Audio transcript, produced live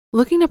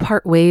Looking to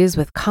part ways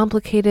with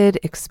complicated,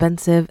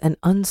 expensive, and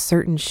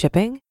uncertain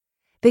shipping?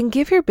 Then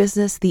give your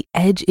business the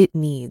edge it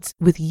needs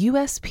with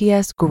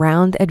USPS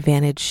Ground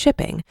Advantage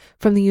shipping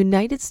from the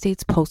United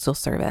States Postal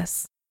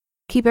Service.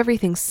 Keep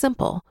everything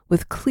simple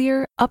with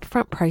clear,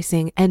 upfront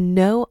pricing and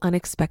no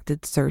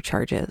unexpected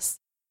surcharges.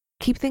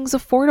 Keep things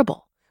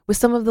affordable with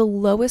some of the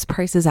lowest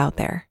prices out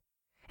there.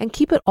 And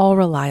keep it all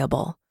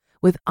reliable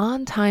with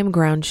on-time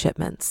ground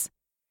shipments.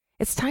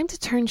 It's time to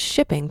turn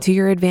shipping to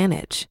your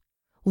advantage.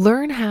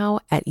 Learn how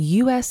at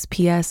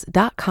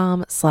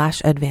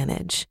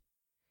USPS.com/advantage.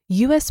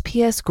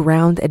 USPS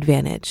Ground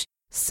Advantage.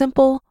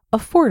 Simple,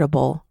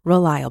 affordable,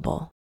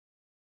 reliable.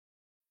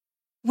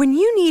 When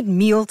you need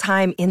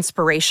mealtime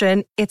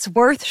inspiration, it's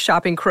worth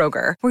shopping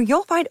Kroger, where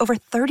you'll find over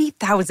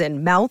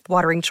 30,000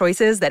 mouth-watering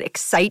choices that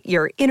excite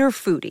your inner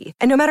foodie.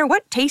 And no matter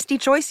what tasty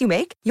choice you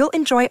make, you'll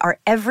enjoy our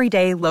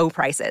everyday low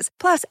prices,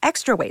 plus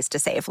extra ways to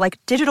save, like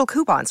digital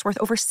coupons worth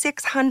over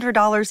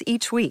 $600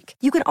 each week.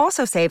 You can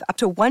also save up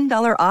to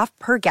 $1 off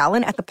per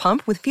gallon at the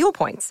pump with fuel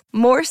points.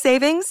 More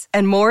savings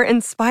and more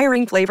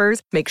inspiring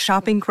flavors make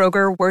shopping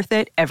Kroger worth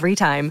it every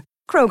time.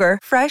 Kroger,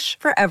 fresh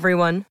for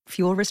everyone.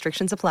 Fuel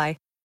restrictions apply.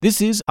 This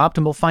is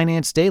Optimal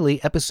Finance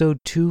Daily, episode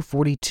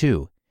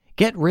 242.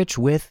 Get Rich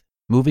with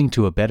Moving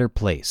to a Better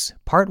Place,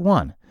 Part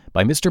 1,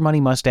 by Mr. Money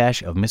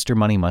Mustache of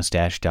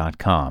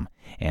MrMoneyMustache.com.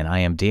 And I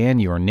am Dan,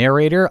 your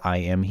narrator. I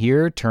am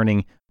here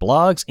turning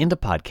blogs into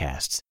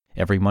podcasts.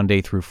 Every Monday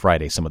through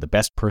Friday, some of the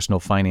best personal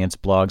finance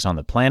blogs on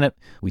the planet.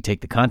 We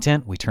take the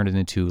content, we turn it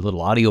into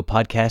little audio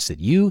podcasts that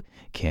you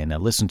can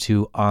listen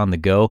to on the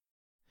go.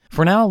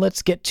 For now,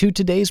 let's get to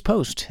today's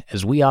post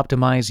as we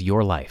optimize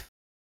your life.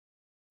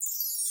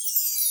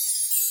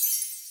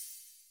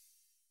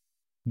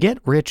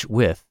 Get Rich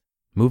with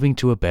Moving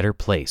to a Better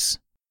Place,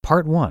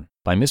 Part 1,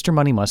 by Mr.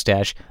 Money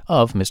Mustache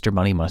of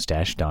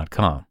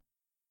MrMoneyMustache.com.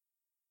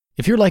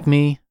 If you're like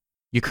me,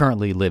 you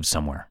currently live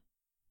somewhere.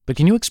 But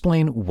can you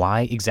explain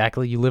why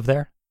exactly you live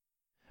there?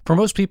 For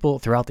most people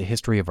throughout the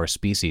history of our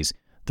species,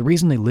 the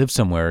reason they live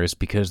somewhere is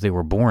because they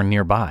were born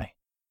nearby.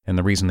 And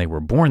the reason they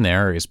were born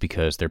there is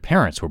because their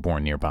parents were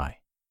born nearby.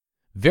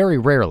 Very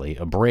rarely,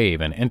 a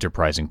brave and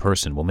enterprising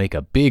person will make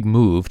a big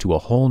move to a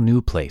whole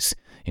new place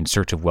in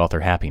search of wealth or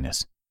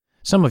happiness.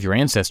 Some of your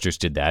ancestors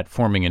did that,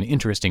 forming an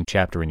interesting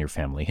chapter in your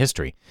family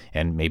history,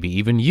 and maybe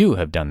even you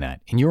have done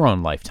that in your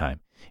own lifetime,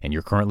 and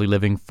you're currently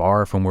living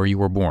far from where you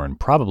were born,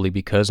 probably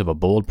because of a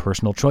bold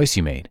personal choice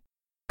you made.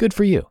 Good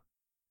for you.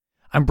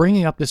 I'm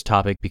bringing up this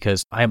topic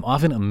because I am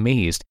often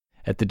amazed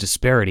at the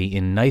disparity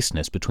in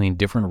niceness between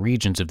different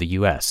regions of the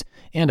U.S.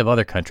 and of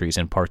other countries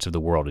and parts of the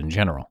world in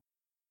general.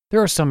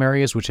 There are some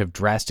areas which have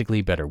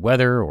drastically better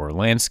weather or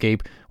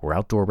landscape or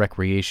outdoor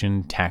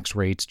recreation, tax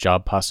rates,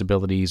 job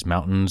possibilities,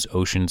 mountains,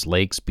 oceans,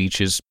 lakes,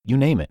 beaches, you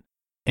name it.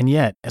 And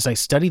yet, as I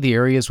study the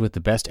areas with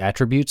the best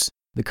attributes,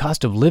 the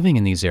cost of living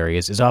in these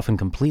areas is often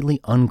completely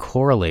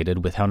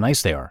uncorrelated with how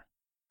nice they are.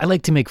 I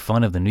like to make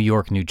fun of the New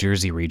York, New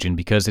Jersey region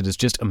because it is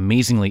just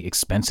amazingly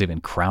expensive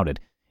and crowded,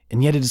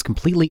 and yet it is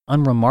completely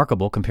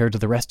unremarkable compared to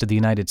the rest of the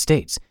United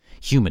States.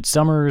 Humid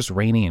summers,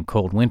 rainy and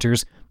cold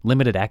winters,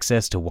 limited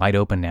access to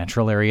wide-open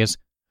natural areas,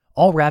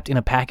 all wrapped in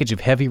a package of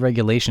heavy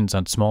regulations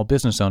on small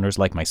business owners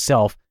like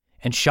myself,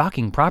 and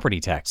shocking property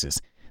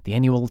taxes. The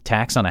annual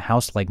tax on a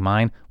house like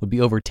mine would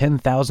be over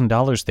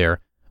 $10,000 there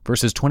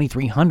versus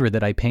 $2,300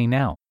 that I pay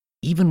now,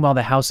 even while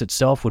the house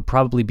itself would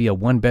probably be a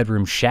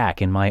one-bedroom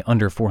shack in my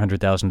under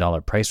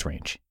 $400,000 price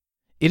range.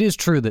 It is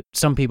true that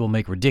some people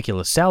make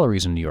ridiculous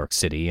salaries in New York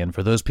City, and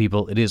for those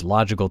people, it is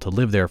logical to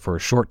live there for a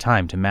short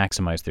time to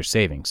maximize their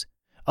savings.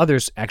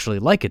 Others actually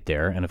like it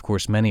there, and of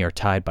course many are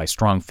tied by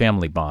strong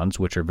family bonds,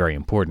 which are very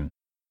important.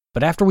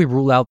 But after we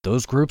rule out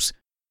those groups,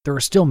 there are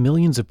still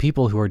millions of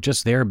people who are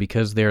just there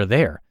because they're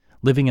there,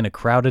 living in a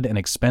crowded and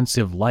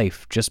expensive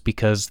life just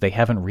because they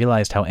haven't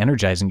realized how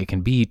energizing it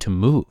can be to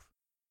move.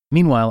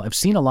 Meanwhile, I've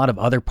seen a lot of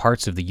other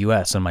parts of the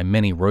U.S. on my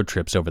many road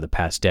trips over the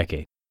past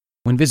decade.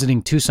 When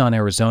visiting Tucson,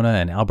 Arizona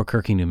and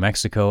Albuquerque, New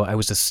Mexico, I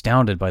was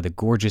astounded by the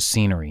gorgeous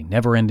scenery,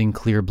 never-ending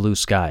clear blue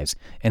skies,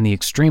 and the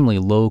extremely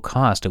low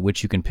cost at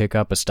which you can pick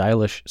up a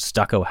stylish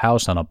stucco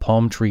house on a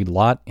palm-treed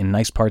lot in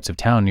nice parts of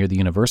town near the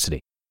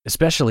university,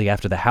 especially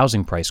after the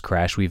housing price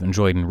crash we've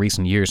enjoyed in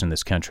recent years in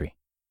this country.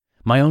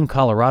 My own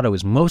Colorado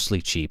is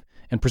mostly cheap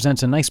and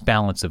presents a nice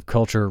balance of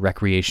culture,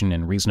 recreation,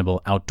 and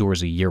reasonable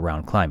outdoorsy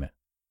year-round climate.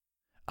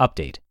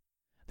 Update.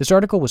 This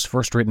article was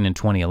first written in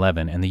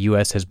 2011, and the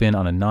U.S. has been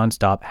on a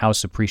non-stop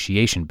house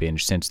appreciation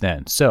binge since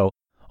then. So,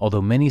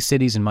 although many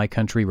cities in my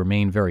country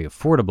remain very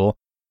affordable,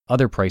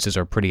 other prices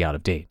are pretty out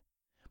of date.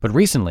 But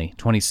recently,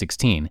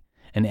 2016,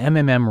 an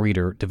MMM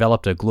reader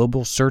developed a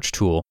global search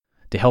tool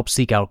to help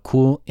seek out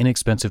cool,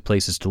 inexpensive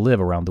places to live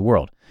around the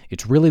world.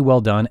 It's really well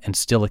done and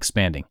still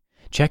expanding.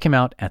 Check him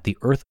out at The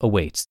Earth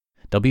Awaits,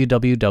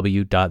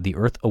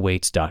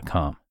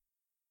 www.theearthawaits.com.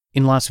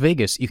 In Las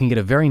Vegas, you can get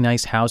a very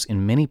nice house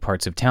in many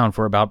parts of town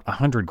for about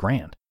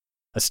 $100,000.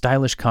 A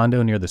stylish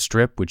condo near the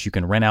Strip, which you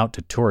can rent out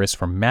to tourists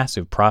for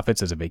massive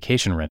profits as a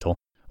vacation rental,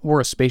 or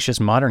a spacious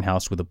modern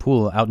house with a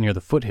pool out near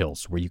the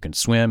foothills where you can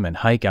swim and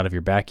hike out of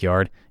your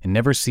backyard and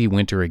never see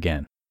winter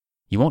again.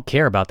 You won't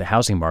care about the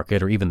housing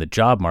market or even the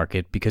job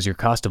market because your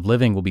cost of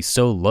living will be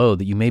so low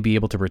that you may be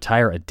able to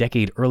retire a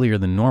decade earlier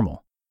than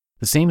normal.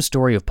 The same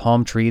story of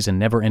palm trees and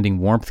never-ending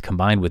warmth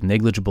combined with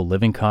negligible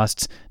living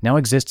costs now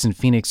exists in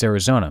Phoenix,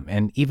 Arizona,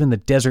 and even the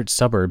desert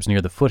suburbs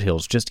near the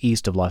foothills just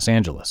east of Los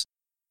Angeles.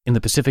 In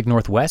the Pacific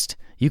Northwest,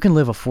 you can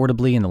live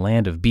affordably in the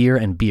land of beer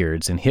and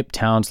beards in hip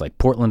towns like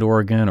Portland,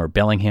 Oregon, or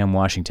Bellingham,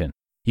 Washington.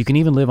 You can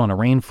even live on a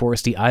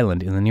rainforesty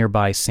island in the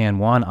nearby San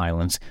Juan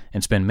Islands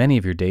and spend many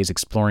of your days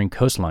exploring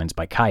coastlines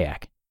by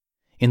kayak.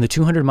 In the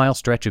 200-mile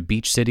stretch of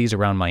beach cities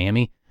around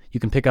Miami, you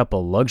can pick up a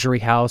luxury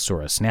house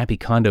or a snappy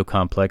condo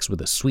complex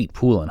with a sweet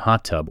pool and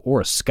hot tub,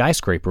 or a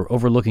skyscraper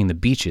overlooking the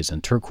beaches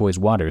and turquoise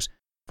waters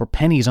for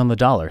pennies on the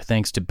dollar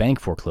thanks to bank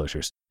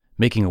foreclosures,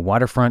 making a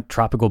waterfront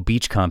tropical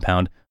beach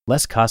compound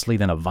less costly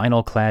than a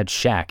vinyl-clad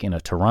shack in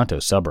a Toronto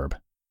suburb.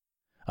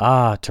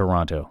 Ah,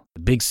 Toronto,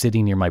 the big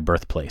city near my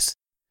birthplace.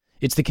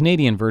 It's the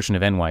Canadian version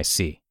of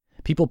NYC.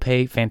 People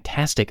pay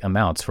fantastic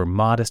amounts for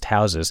modest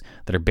houses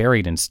that are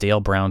buried in stale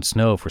brown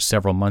snow for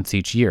several months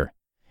each year,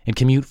 and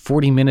commute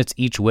 40 minutes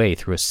each way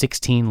through a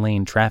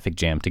 16-lane traffic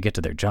jam to get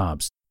to their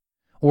jobs.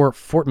 Or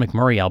Fort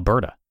McMurray,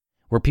 Alberta,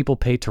 where people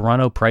pay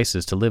Toronto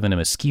prices to live in a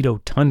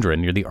mosquito tundra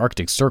near the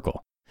Arctic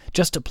Circle,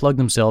 just to plug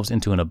themselves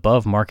into an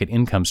above-market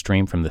income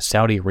stream from the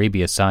Saudi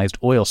Arabia-sized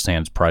oil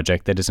sands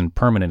project that is in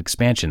permanent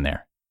expansion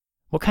there.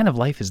 What kind of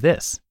life is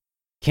this?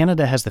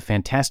 Canada has the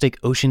fantastic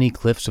oceany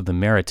cliffs of the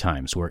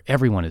Maritimes where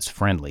everyone is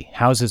friendly,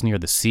 houses near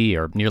the sea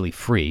are nearly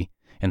free,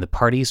 and the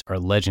parties are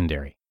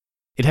legendary.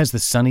 It has the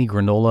sunny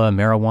granola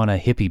marijuana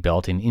hippie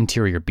belt in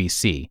interior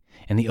BC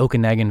and the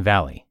Okanagan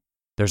Valley.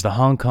 There's the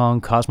Hong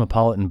Kong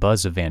cosmopolitan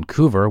buzz of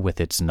Vancouver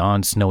with its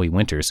non-snowy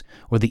winters,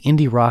 or the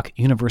indie rock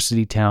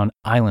university town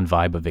island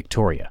vibe of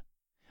Victoria.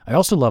 I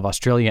also love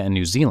Australia and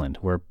New Zealand,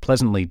 where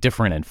pleasantly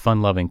different and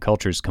fun-loving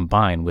cultures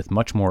combine with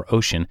much more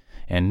ocean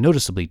and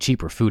noticeably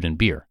cheaper food and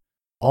beer,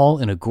 all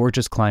in a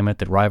gorgeous climate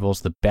that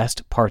rivals the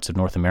best parts of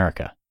North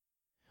America.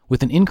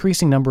 With an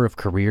increasing number of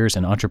careers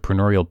and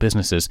entrepreneurial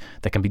businesses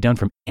that can be done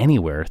from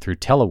anywhere through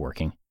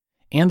teleworking,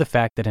 and the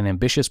fact that an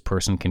ambitious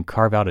person can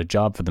carve out a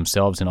job for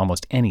themselves in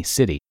almost any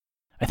city,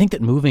 I think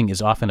that moving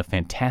is often a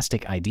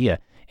fantastic idea,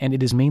 and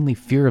it is mainly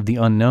fear of the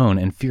unknown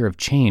and fear of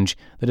change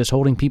that is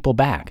holding people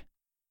back.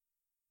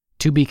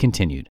 To be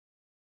continued.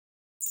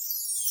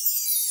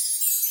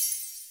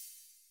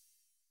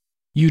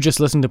 You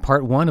just listened to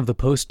part 1 of the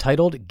post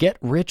titled Get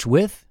Rich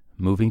With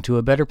Moving to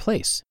a Better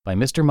Place by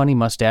Mr. Money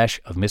Mustache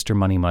of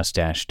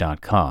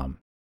MrMoneyMustache.com.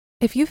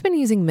 If you've been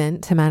using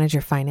Mint to manage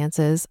your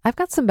finances, I've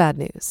got some bad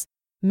news.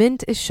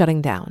 Mint is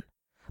shutting down.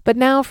 But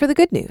now for the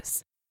good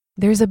news.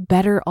 There's a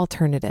better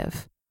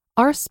alternative.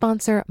 Our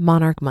sponsor,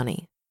 Monarch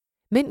Money.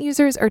 Mint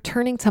users are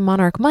turning to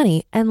Monarch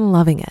Money and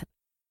loving it.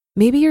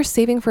 Maybe you're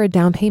saving for a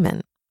down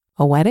payment,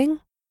 a wedding,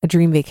 a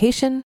dream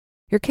vacation,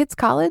 your kid's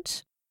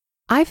college.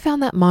 I've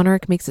found that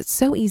Monarch makes it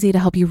so easy to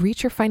help you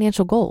reach your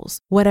financial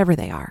goals, whatever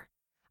they are.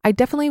 I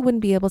definitely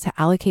wouldn't be able to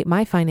allocate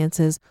my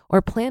finances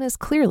or plan as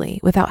clearly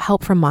without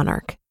help from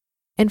Monarch.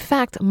 In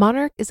fact,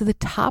 Monarch is the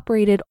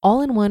top-rated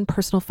all-in-one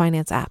personal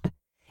finance app.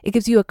 It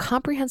gives you a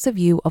comprehensive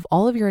view of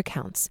all of your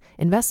accounts,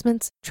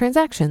 investments,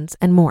 transactions,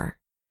 and more.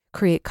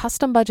 Create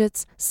custom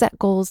budgets, set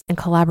goals, and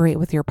collaborate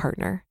with your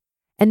partner.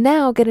 And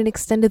now get an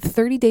extended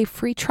 30-day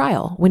free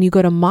trial when you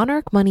go to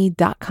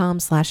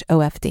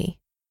monarchmoney.com/OFD.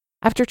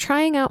 After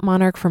trying out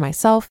Monarch for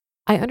myself,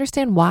 I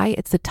understand why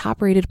it's the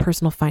top-rated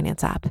personal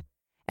finance app.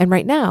 And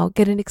right now,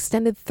 get an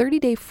extended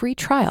 30-day free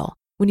trial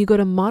when you go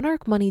to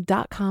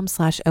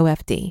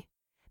monarchmoney.com/OFD.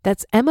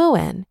 That's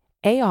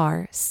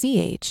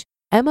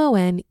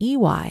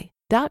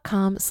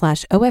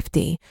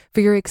monarchmoney.com/OFD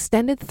for your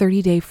extended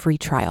 30-day free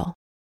trial.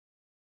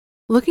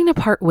 Looking to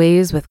part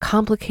ways with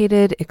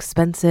complicated,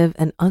 expensive,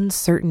 and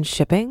uncertain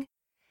shipping?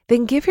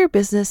 Then give your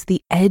business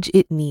the edge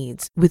it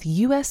needs with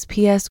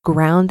USPS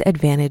Ground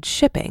Advantage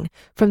shipping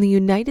from the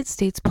United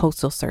States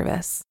Postal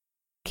Service.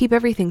 Keep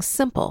everything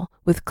simple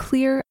with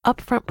clear,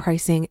 upfront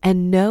pricing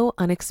and no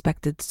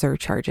unexpected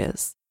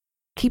surcharges.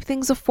 Keep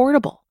things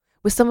affordable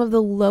with some of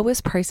the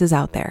lowest prices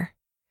out there.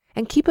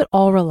 And keep it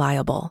all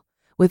reliable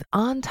with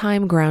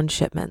on-time ground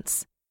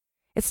shipments.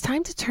 It's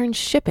time to turn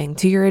shipping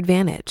to your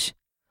advantage.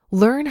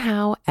 Learn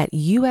how at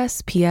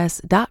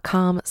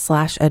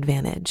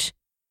USPS.com/advantage.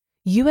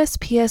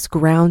 USPS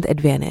Ground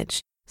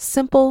Advantage.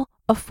 Simple,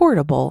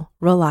 affordable,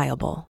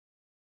 reliable.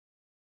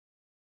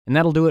 And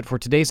that'll do it for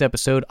today's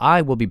episode.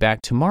 I will be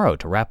back tomorrow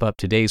to wrap up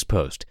today's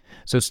post.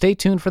 So stay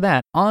tuned for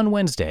that on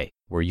Wednesday,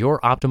 where your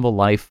optimal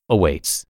life awaits.